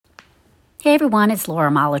Hey everyone, it's Laura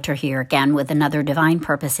Molitor here again with another Divine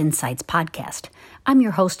Purpose Insights podcast. I'm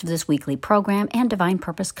your host of this weekly program and Divine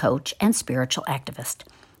Purpose coach and spiritual activist.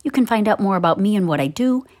 You can find out more about me and what I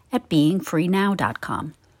do at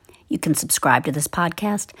beingfreenow.com. You can subscribe to this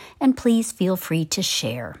podcast and please feel free to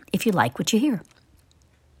share if you like what you hear.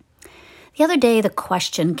 The other day the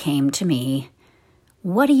question came to me,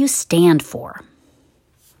 what do you stand for?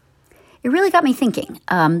 It really got me thinking,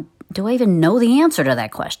 do I even know the answer to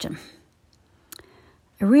that question?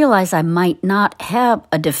 I realize I might not have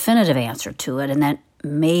a definitive answer to it, and that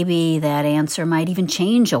maybe that answer might even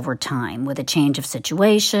change over time with a change of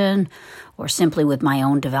situation or simply with my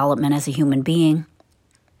own development as a human being,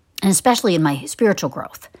 and especially in my spiritual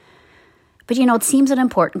growth. But it seems an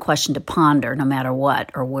important question to ponder no matter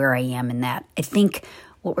what or where I am in that. I think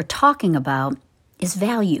what we're talking about is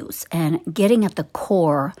values, and getting at the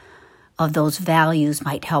core of those values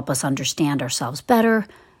might help us understand ourselves better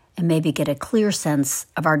and maybe get a clear sense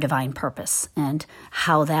of our divine purpose and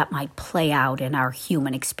how that might play out in our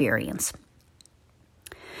human experience.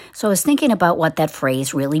 So I was thinking about what that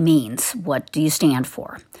phrase really means. What do you stand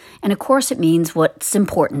for? And of course it means what's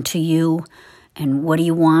important to you and what do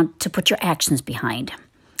you want to put your actions behind.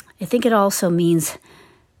 I think it also means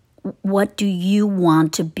what do you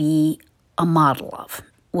want to be a model of?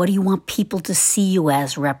 What do you want people to see you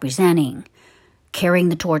as representing, carrying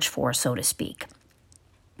the torch for, so to speak?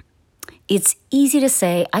 It's easy to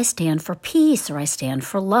say, I stand for peace or I stand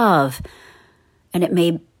for love. And it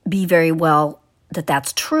may be very well that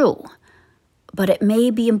that's true. But it may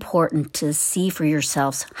be important to see for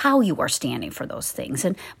yourselves how you are standing for those things.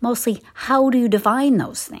 And mostly, how do you define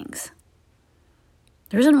those things?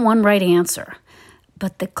 There isn't one right answer.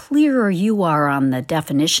 But the clearer you are on the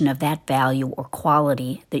definition of that value or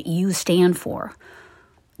quality that you stand for,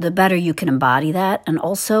 the better you can embody that and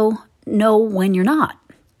also know when you're not.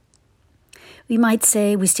 We might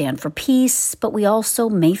say we stand for peace, but we also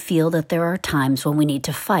may feel that there are times when we need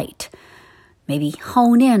to fight. Maybe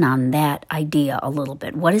hone in on that idea a little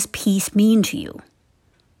bit. What does peace mean to you?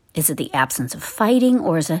 Is it the absence of fighting,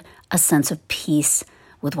 or is it a sense of peace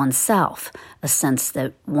with oneself, a sense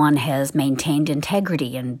that one has maintained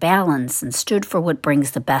integrity and balance and stood for what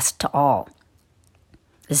brings the best to all?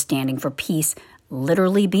 Is standing for peace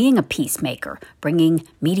literally being a peacemaker, bringing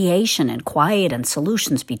mediation and quiet and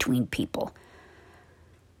solutions between people?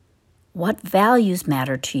 What values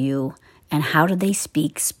matter to you, and how do they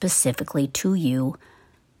speak specifically to you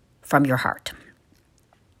from your heart?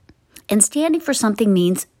 And standing for something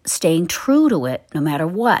means staying true to it no matter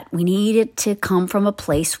what. We need it to come from a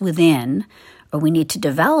place within, or we need to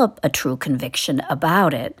develop a true conviction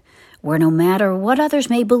about it, where no matter what others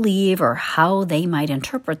may believe or how they might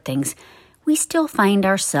interpret things, we still find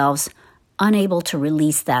ourselves unable to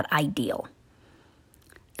release that ideal.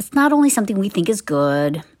 It's not only something we think is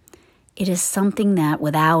good, it is something that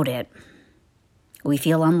without it, we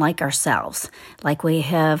feel unlike ourselves, like we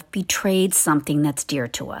have betrayed something that's dear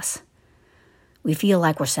to us. We feel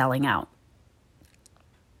like we're selling out.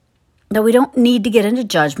 Though we don't need to get into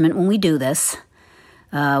judgment when we do this,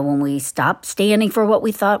 when we stop standing for what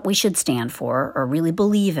we thought we should stand for or really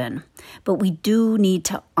believe in. But we do need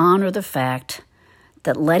to honor the fact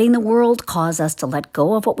that letting the world cause us to let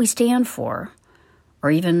go of what we stand for,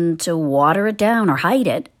 or even to water it down or hide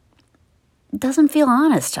it, doesn't feel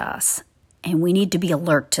honest to us. And we need to be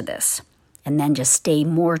alert to this and then just stay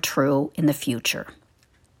more true in the future.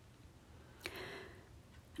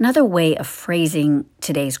 Another way of phrasing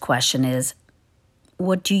today's question is,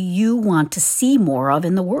 what do you want to see more of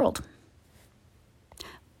in the world?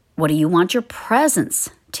 What do you want your presence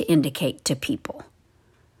to indicate to people?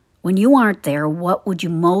 When you aren't there, what would you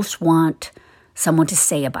most want someone to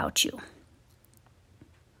say about you?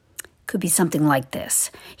 Could be something like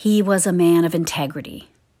this. He was a man of integrity.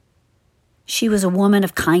 She was a woman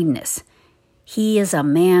of kindness. He is a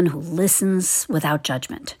man who listens without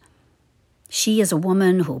judgment. She is a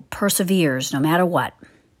woman who perseveres no matter what.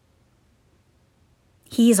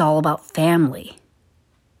 He is all about family.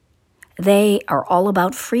 They are all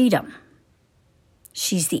about freedom.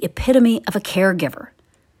 She's the epitome of a caregiver.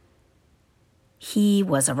 He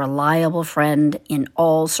was a reliable friend in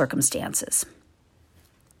all circumstances.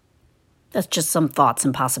 That's just some thoughts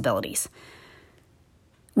and possibilities.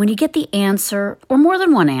 When you get the answer, or more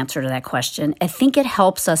than one answer to that question, I think it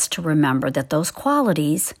helps us to remember that those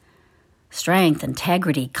qualities, strength,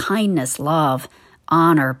 integrity, kindness, love,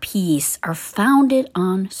 honor, peace, are founded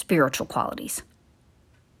on spiritual qualities.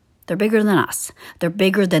 They're bigger than us. They're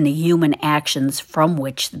bigger than the human actions from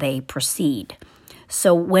which they proceed.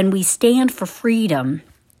 So when we stand for freedom,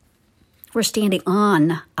 we're standing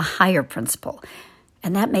on a higher principle.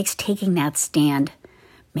 And that makes taking that stand,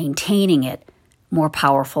 maintaining it, more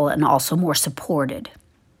powerful and also more supported.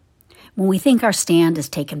 When we think our stand is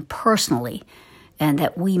taken personally and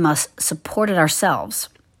that we must support it ourselves,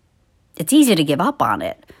 it's easy to give up on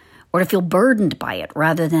it or to feel burdened by it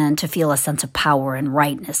rather than to feel a sense of power and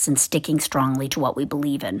rightness in sticking strongly to what we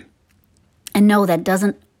believe in. And no, that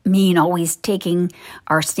doesn't mean always taking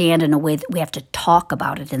our stand in a way that we have to talk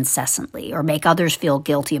about it incessantly or make others feel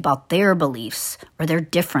guilty about their beliefs or their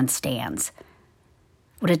different stands.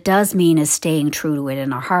 What it does mean is staying true to it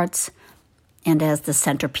in our hearts and as the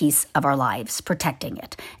centerpiece of our lives, protecting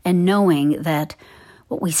it, and knowing that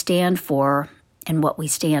what we stand for and what we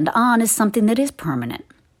stand on is something that is permanent.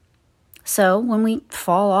 So when we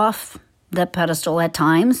fall off the pedestal at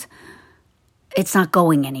times, it's not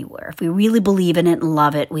going anywhere. If we really believe in it and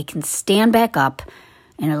love it, we can stand back up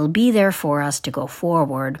and it'll be there for us to go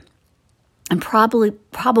forward and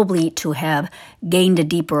probably to have gained a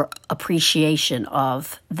deeper appreciation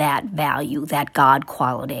of that value, that God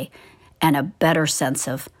quality, and a better sense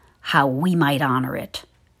of how we might honor it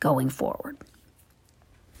going forward.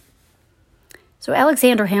 So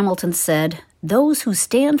Alexander Hamilton said, "Those who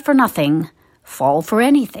stand for nothing fall for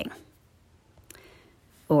anything."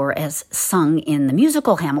 Or as sung in the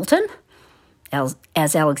musical Hamilton, as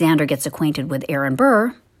Alexander gets acquainted with Aaron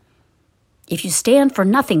Burr, "If you stand for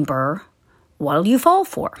nothing, Burr, what'll you fall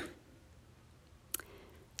for?"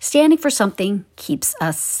 Standing for something keeps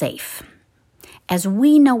us safe. As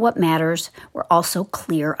we know what matters, we're also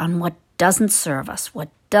clear on what doesn't serve us, what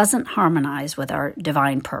doesn't harmonize with our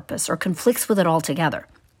divine purpose or conflicts with it altogether.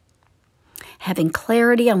 Having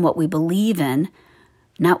clarity on what we believe in,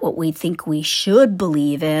 not what we think we should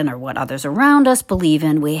believe in or what others around us believe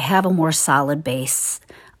in, we have a more solid base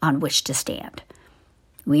on which to stand.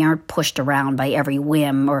 We aren't pushed around by every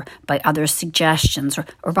whim or by others' suggestions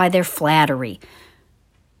or by their flattery.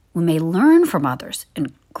 We may learn from others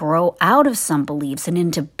and grow out of some beliefs and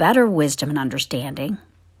into better wisdom and understanding.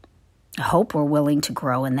 I hope we're willing to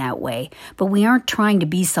grow in that way, but we aren't trying to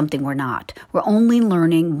be something we're not. We're only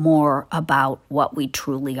learning more about what we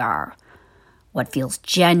truly are, what feels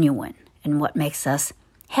genuine, and what makes us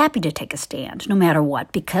happy to take a stand, no matter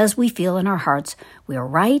what, because we feel in our hearts we are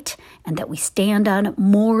right and that we stand on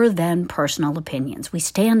more than personal opinions. We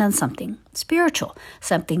stand on something spiritual,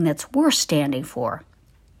 something that's worth standing for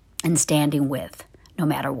and standing with, no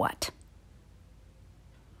matter what.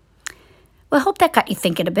 Well, I hope that got you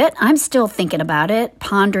thinking a bit. I'm still thinking about it,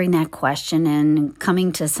 pondering that question and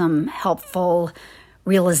coming to some helpful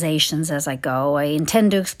realizations as I go. I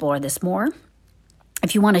intend to explore this more.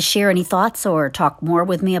 If you want to share any thoughts or talk more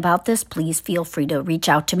with me about this, please feel free to reach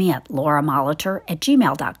out to me at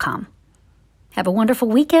lauramolitor@gmail.com. Have a wonderful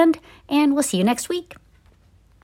weekend, and we'll see you next week.